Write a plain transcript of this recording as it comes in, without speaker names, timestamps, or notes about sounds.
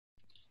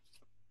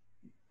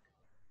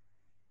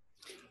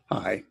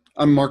Hi,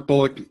 I'm Mark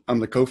Bullock. I'm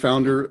the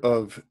co-founder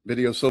of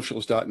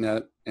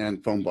Videosocials.net and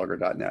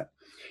PhoneBlogger.net.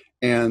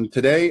 And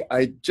today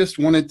I just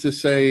wanted to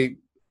say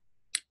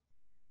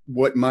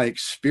what my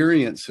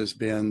experience has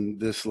been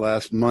this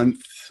last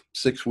month,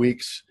 6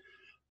 weeks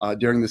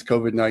during this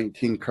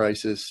COVID-19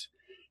 crisis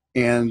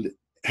and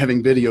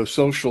having video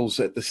socials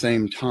at the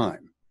same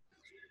time.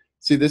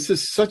 See, this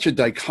is such a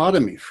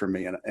dichotomy for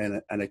me.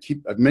 And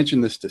I've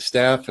mentioned this to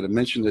staff and I've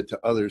mentioned it to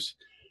others.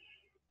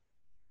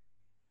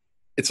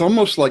 It's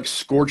almost like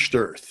scorched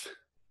earth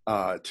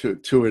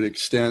to an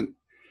extent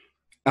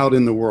out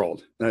in the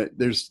world.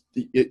 There's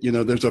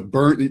a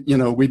burn,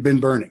 we've been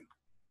burning,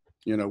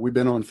 we've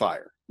been on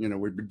fire,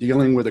 we're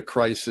dealing with a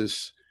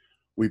crisis.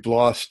 We've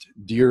lost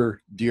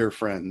dear, dear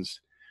friends.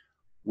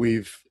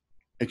 We've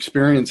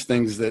experienced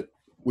things that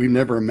we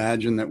never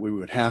imagined that we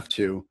would have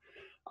to.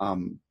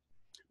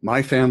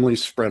 My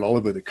family's spread all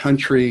over the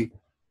country,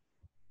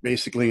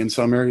 basically in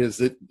some areas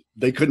that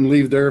they couldn't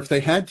leave there if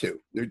they had to.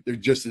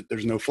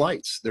 There's no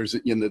flights. There's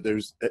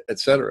et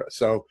cetera.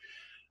 So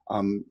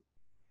a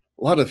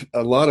lot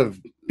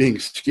of being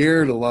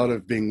scared, a lot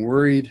of being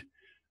worried,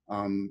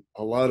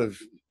 a lot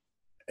of,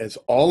 as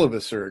all of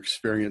us are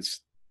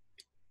experienced,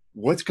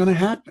 what's going to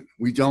happen?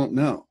 We don't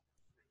know.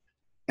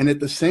 And at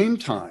the same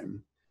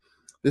time,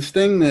 this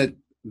thing that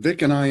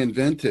Vic and I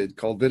invented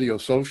called Video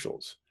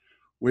Socials,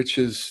 which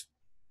is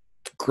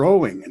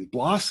growing and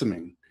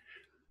blossoming.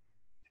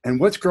 And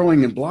what's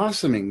growing and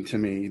blossoming to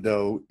me,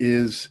 though,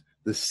 is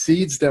the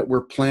seeds that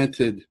were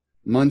planted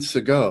months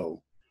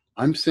ago.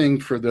 I'm saying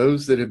for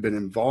those that have been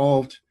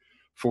involved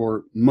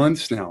for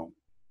months now,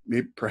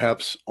 maybe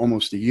perhaps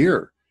almost a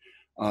year,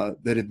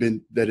 that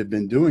have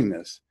been doing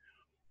this,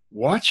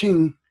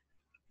 watching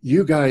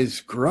you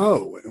guys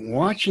grow and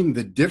watching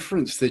the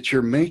difference that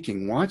you're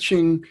making,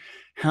 watching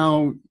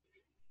how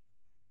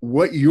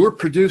what you're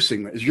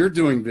producing as you're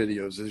doing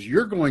videos, as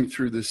you're going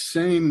through the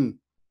same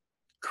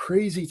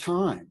crazy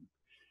time,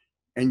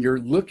 and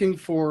you're looking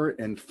for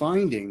and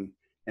finding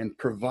and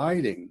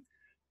providing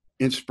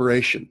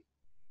inspiration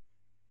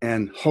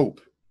and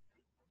hope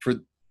for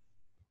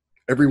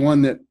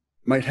everyone that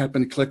might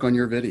happen to click on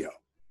your video.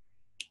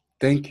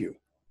 Thank you.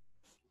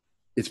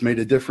 It's made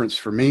a difference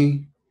for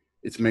me.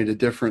 It's made a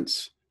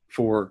difference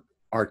for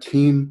our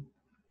team,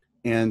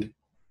 and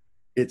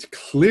it's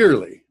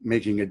clearly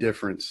making a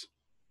difference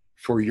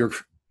for your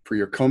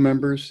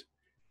co-members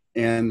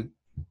and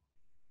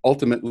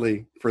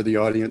ultimately for the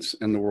audience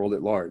and the world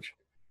at large.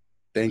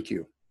 Thank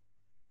you.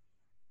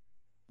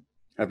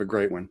 Have a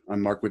great one.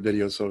 I'm Mark with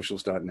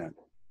Videosocials.net.